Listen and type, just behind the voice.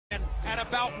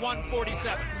about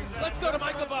 147. Let's go to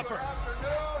Michael Buffer. Good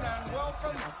afternoon and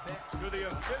welcome to the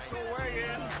official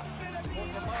weigh-in for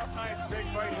tomorrow night's big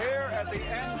fight here at the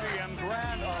MGM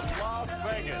Grand of Las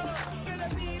Vegas.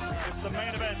 It's the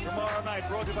main event tomorrow night,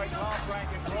 brought to you by Top Rank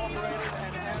Incorporated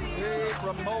and MP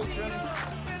Promotions.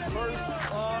 First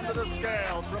onto the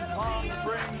scales from Palm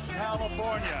Springs,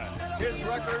 California. His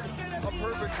record, a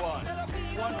perfect one.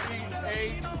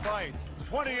 28 fights,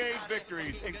 28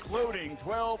 victories, including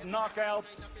 12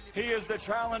 knockouts. He is the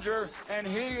challenger, and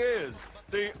he is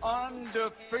the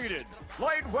undefeated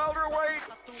light welterweight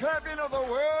champion of the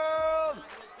world,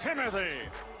 Timothy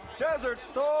Desert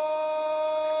Storm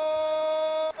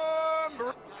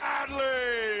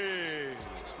Bradley.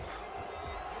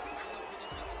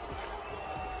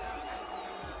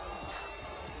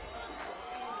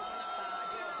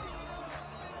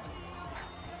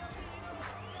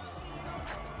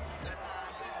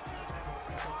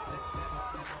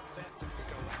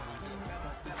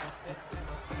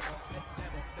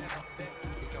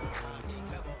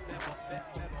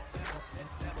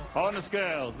 On the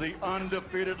scales, the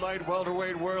undefeated light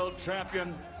welterweight world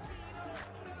champion,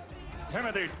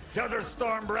 Timothy Desert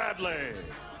Storm Bradley.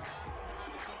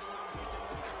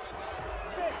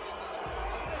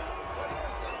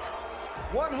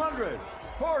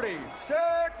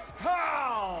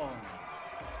 $146.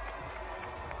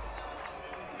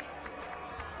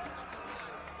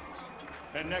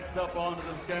 And next up onto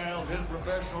the scales, his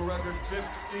professional record,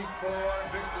 54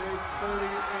 victories, 38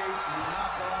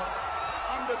 knockouts.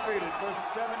 Undefeated for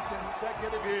 7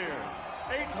 consecutive years.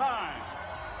 8 times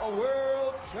a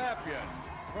world champion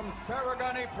from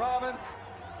Sarangani Province,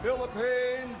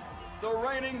 Philippines, the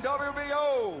reigning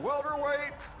WBO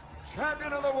welterweight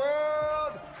champion of the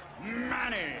world,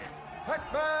 Manny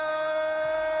Pacquiao.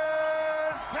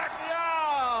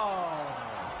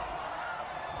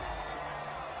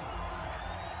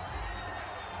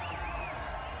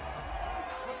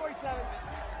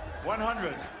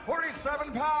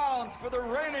 147 pounds for the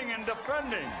reigning and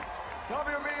defending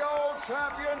WBO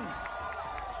champion,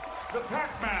 the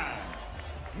Pac-Man,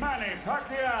 Manny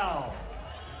Pacquiao.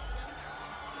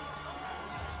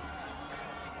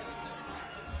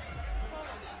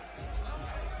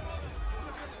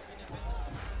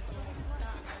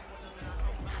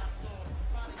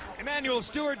 Emanuel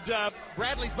Stewart,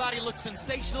 Bradley's body looks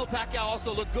sensational. Pacquiao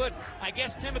also looked good. I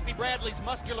guess Timothy Bradley's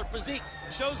muscular physique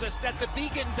shows us that the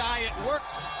vegan diet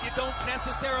works. You don't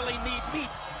necessarily need meat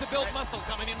to build muscle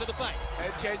coming into the fight.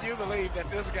 And can you believe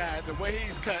that this guy, the way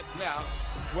he's cut now,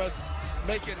 was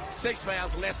making 6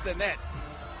 pounds less than that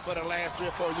for the last 3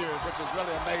 or 4 years, which is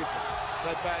really amazing.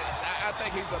 But I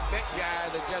think he's a big guy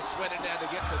that just sweated down to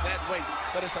get to that weight.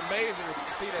 But it's amazing to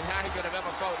see that how he could have ever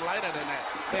fought lighter than that.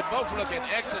 They both look in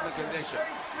excellent condition.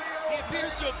 He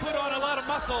appears to have put on a lot of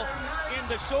muscle in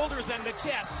the shoulders and the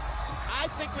chest. I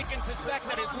think we can suspect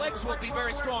that his legs will be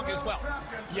very strong as well.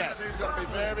 Yes, he's going to be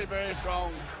very, very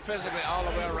strong physically all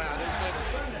the way around. He's been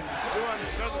doing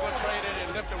physical training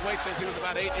and lifting weights since he was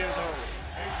about 8 years old.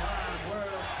 Eight-time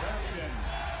world champion,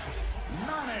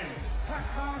 Manny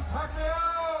Pacquiao.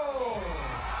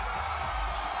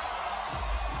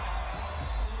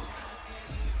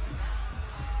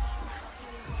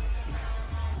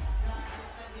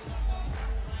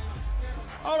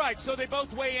 All right, so they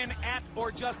both weigh in at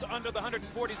or just under the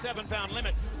 147-pound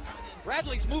limit.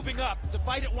 Bradley's moving up to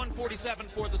fight at 147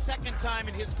 for the 2nd time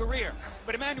in his career.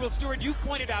 But Emanuel Stewart, you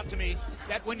pointed out to me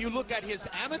that when you look at his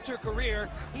amateur career,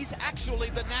 he's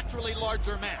actually the naturally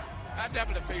larger man. I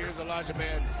definitely figure he's a larger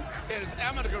man. In his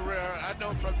amateur career, I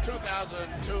know from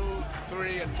 2002,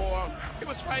 3, and 4, he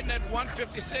was fighting at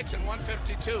 156 and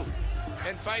 152.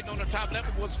 And fighting on the top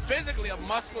level, was physically a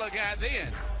muscular guy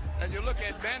then. And you look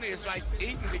at Manny, it's like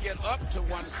eating to get up to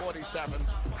 147.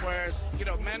 Whereas, you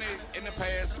know, Manny in the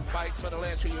past fight for the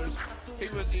last few years, he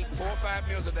would eat 4 or 5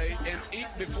 meals a day and eat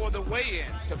before the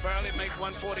weigh-in to barely make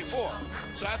 144.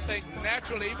 So I think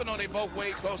naturally, even though they both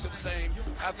weigh close to the same,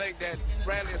 I think that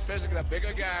Bradley is physically a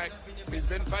bigger guy. He's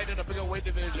been fighting a bigger weight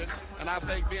division, and I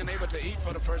think being able to eat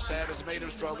for the first time has made him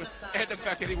stronger. And the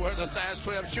fact that he wears a size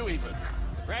 12 shoe even.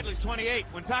 Bradley's 28.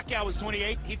 When Pacquiao was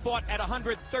 28, he fought at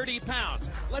 130 pounds.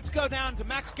 Let's go down to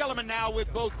Max Kellerman now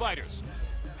with both fighters.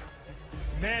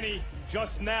 Manny,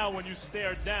 just now when you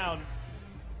stared down,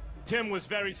 Tim was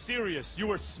very serious. You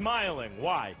were smiling.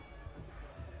 Why?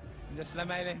 Just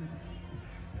smiling.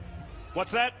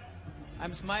 What's that?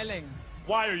 I'm smiling.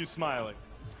 Why are you smiling?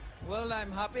 Well,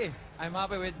 I'm happy. I'm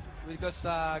happy because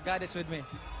God is with me.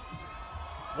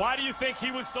 Why do you think he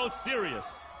was so serious?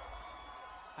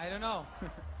 I don't know.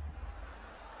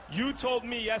 You told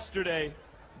me yesterday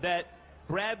that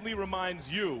Bradley reminds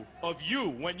you of you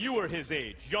when you were his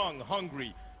age, young,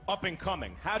 hungry, up and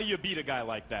coming. How do you beat a guy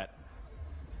like that?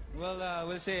 Well,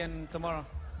 we'll see tomorrow.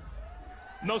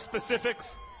 No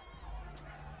specifics?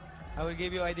 I will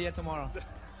give you idea tomorrow.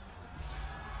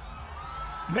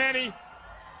 Manny,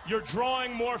 you're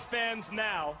drawing more fans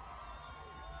now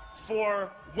for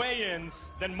weigh-ins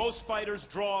than most fighters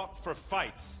draw for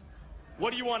fights.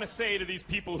 What do you want to say to these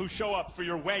people who show up for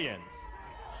your weigh-ins?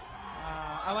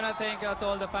 I want to thank to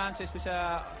all the fans. Especially,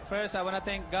 first, I want to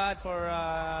thank God for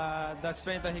the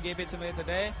strength that He gave it to me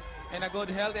today and a good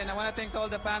health. And I want to thank all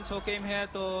the fans who came here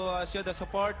to show the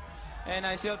support. And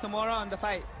I see you tomorrow on the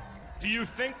fight. Do you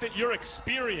think that your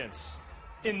experience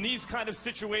in these kind of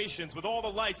situations with all the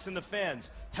lights and the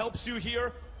fans helps you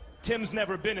here? Tim's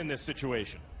never been in this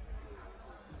situation.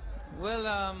 Well,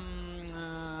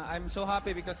 I'm so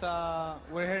happy because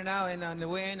we're here now and the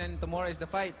win, and tomorrow is the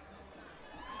fight.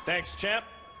 Thanks, champ.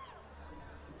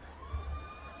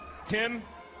 Tim,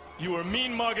 you were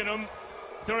mean mugging him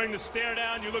during the stare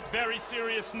down. You look very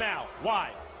serious now.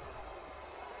 Why?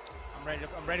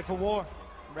 I'm ready for war.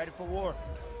 I'm ready for war.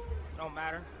 Don't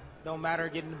matter. Don't matter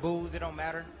getting the booze. It don't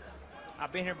matter.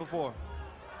 I've been here before.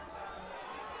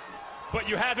 But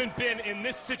you haven't been in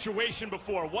this situation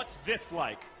before. What's this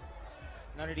like?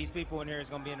 None of these people in here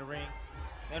is going to be in the ring.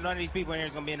 And none of these people in here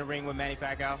is going to be in the ring with Manny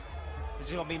Pacquiao. It's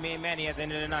just going to be me and Manny at the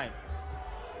end of the night.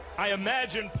 I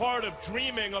imagine part of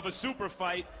dreaming of a super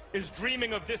fight is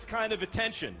dreaming of this kind of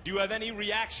attention. Do you have any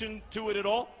reaction to it at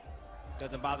all?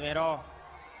 Doesn't bother me at all.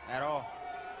 At all.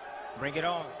 Bring it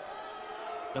on.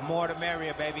 The more the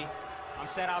merrier, baby. I'm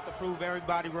set out to prove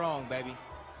everybody wrong, baby.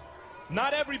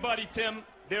 Not everybody, Tim.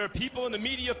 There are people in the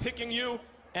media picking you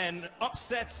and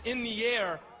upsets in the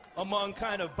air among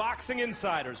kind of boxing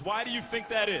insiders. Why do you think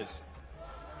that is?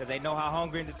 Because they know how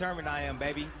hungry and determined I am,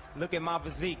 baby. Look at my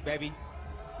physique, baby.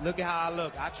 Look at how I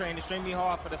look. I trained extremely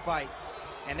hard for the fight.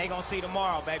 And they going to see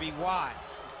tomorrow, baby, why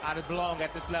I belong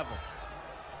at this level.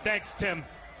 Thanks, Tim.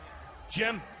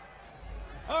 Jim?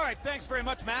 All right, thanks very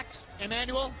much, Max.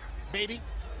 Emmanuel, baby,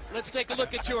 let's take a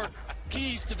look at your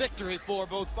keys to victory for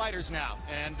both fighters now.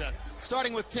 And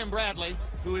starting with Tim Bradley,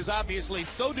 who is obviously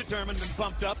so determined and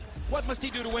pumped up, what must he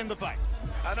do to win the fight?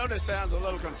 I know this sounds a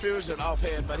little confusion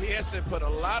offhand, but he has to put a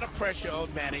lot of pressure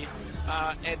on Manny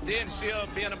and then still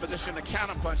be in a position to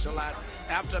counterpunch a lot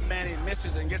after Manny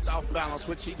misses and gets off balance,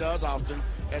 which he does often,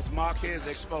 as Marquez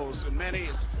exposed. And Manny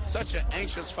is such an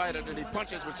anxious fighter that he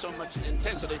punches with so much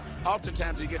intensity.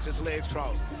 Oftentimes he gets his legs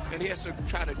crossed. And he has to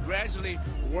try to gradually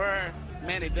wear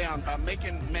Manny down by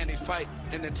making Manny fight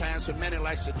in the times when Manny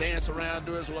likes to dance around,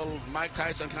 do his little Mike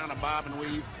Tyson kind of bob and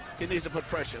weave. He needs to put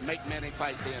pressure, make Manny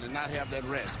fight then and not have that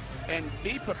rest. And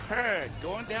be prepared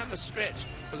going down the stretch.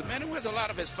 Because Manny wins a lot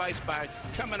of his fights by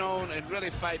coming on and really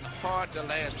fighting hard the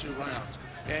last few rounds.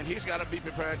 And he's got to be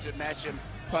prepared to match him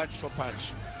punch for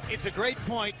punch. It's a great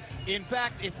point. In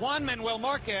fact, if Juan Manuel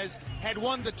Marquez had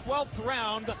won the 12th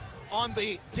round on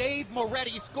the Dave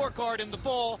Moretti scorecard in the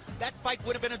fall, that fight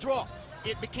would have been a draw.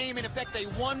 It became, in effect, a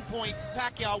one-point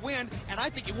Pacquiao win, and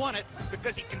I think he won it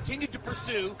because he continued to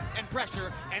pursue and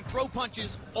pressure and throw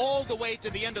punches all the way to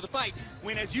the end of the fight,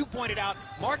 when, as you pointed out,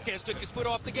 Marquez took his foot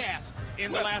off the gas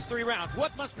in the last 3 rounds.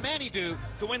 What must Manny do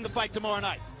to win the fight tomorrow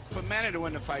night? For Manny to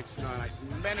win the fight tonight,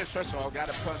 Manny, first of all, got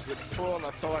to punch with full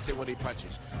authority when he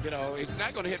punches. You know, he's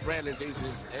not going to hit Bradley as easy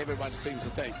as everybody seems to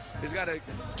think. He's got to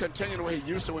continue the way he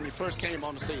used to when he first came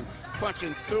on the scene,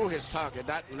 punching through his target,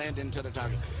 not landing to the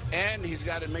target. And he's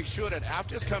got to make sure that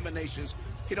after his combinations,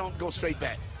 he don't go straight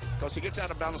back. Because he gets out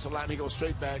of balance a lot and he goes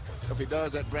straight back. If he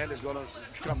does that, Bradley's going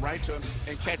to come right to him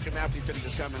and catch him after he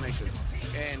finishes combination.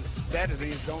 And that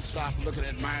means don't stop looking at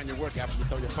admiring your work after you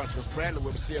throw your punch, because Bradley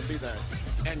will still be there.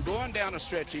 And going down the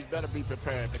stretch, he's better be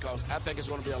prepared, because I think it's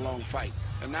going to be a long fight.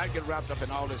 And not get wrapped up in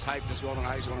all this hype that's going on,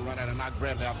 how he's going to run out and knock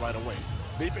Bradley out right away.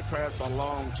 Be prepared for a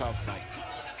long, tough fight.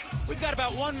 We've got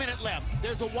about 1 minute left.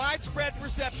 There's a widespread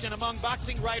perception among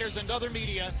boxing writers and other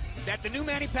media that the new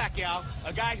Manny Pacquiao,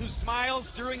 a guy who smiles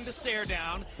during the stare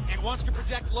down and wants to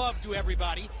project love to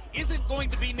everybody, isn't going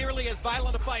to be nearly as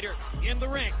violent a fighter in the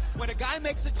ring. When a guy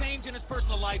makes a change in his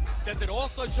personal life, does it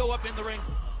also show up in the ring?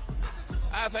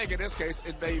 I think in this case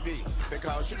it may be,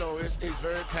 because, you know, he's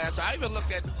very passive. I even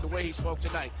looked at the way he spoke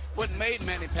tonight. What made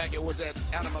Manny Pacquiao was that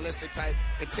animalistic type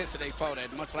intensity he fought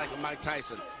at, much like with Mike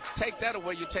Tyson. Take that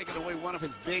away, you're taking away one of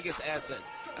his biggest assets.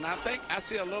 And I think I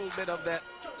see a little bit of that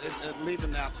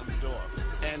leaving out the door.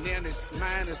 And then his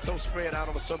mind is so spread out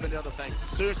over so many other things.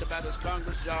 Serious about his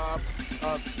Congress job,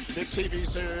 big TV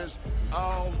series,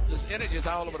 all his energy is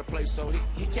all over the place. So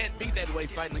he can't be that way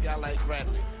fighting a guy like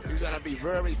Bradley. He's got to be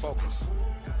very focused.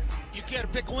 You care to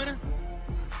pick a winner?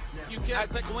 You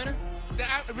can't pick a winner?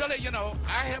 Really, you know,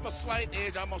 I have a slight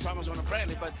edge almost on the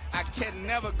Bradley, but I can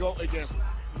never go against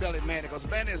Billy Manny, because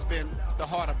Manny has been the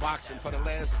heart of boxing for the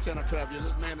last 10 or 12 years.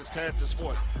 This man has carried the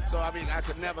sport. So, I mean, I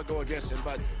could never go against him,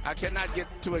 but I cannot get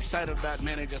too excited about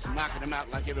Manny just knocking him out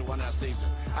like everyone else sees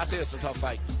him. I say it's a tough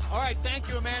fight. All right, thank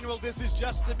you, Emmanuel. This is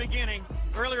just the beginning.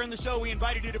 Earlier in the show, we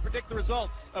invited you to predict the result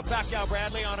of Pacquiao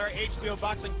Bradley on our HBO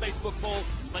Boxing Facebook poll.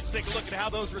 Let's take a look at how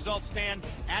those results stand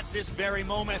at this very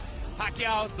moment.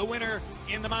 Pacquiao, the winner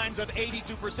in the minds of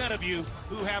 82% of you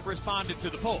who have responded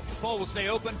to the poll. The poll will stay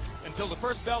open until the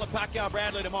first bell of Pacquiao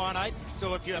Bradley tomorrow night.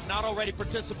 So if you have not already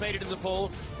participated in the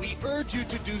poll, we urge you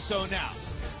to do so now.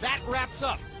 That wraps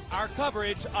up our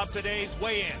coverage of today's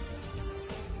weigh-in.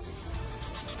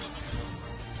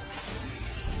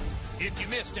 If you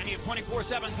missed any of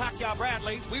 24/7 Pacquiao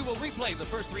Bradley, we will replay the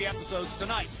first 3 episodes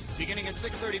tonight, beginning at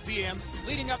 6:30 p.m.,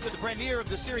 leading up to the premiere of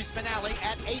the series finale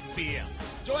at 8 p.m.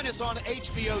 Join us on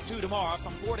HBO 2 tomorrow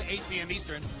from 4 to 8 p.m.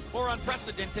 Eastern for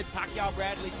unprecedented Pacquiao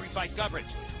Bradley pre-fight coverage.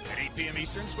 At 8 p.m.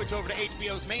 Eastern, switch over to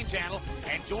HBO's main channel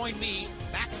and join me,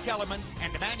 Max Kellerman,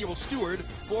 and Emmanuel Stewart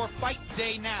for Fight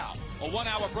Day Now, a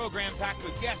 1-hour program packed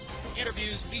with guests,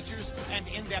 interviews, features, and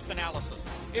in-depth analysis.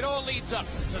 It all leads up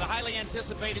to the highly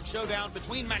anticipated showdown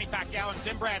between Manny Pacquiao and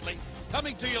Tim Bradley,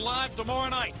 coming to you live tomorrow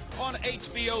night on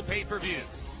HBO pay-per-view.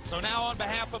 So now, on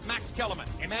behalf of Max Kellerman,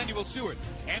 Emmanuel Stewart,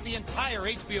 and the entire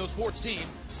HBO Sports team,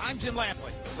 I'm Jim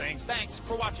Lampley, saying thanks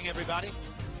for watching, everybody.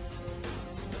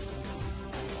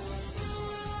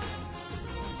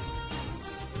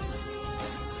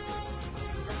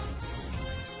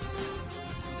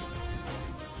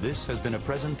 This has been a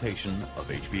presentation of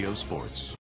HBO Sports.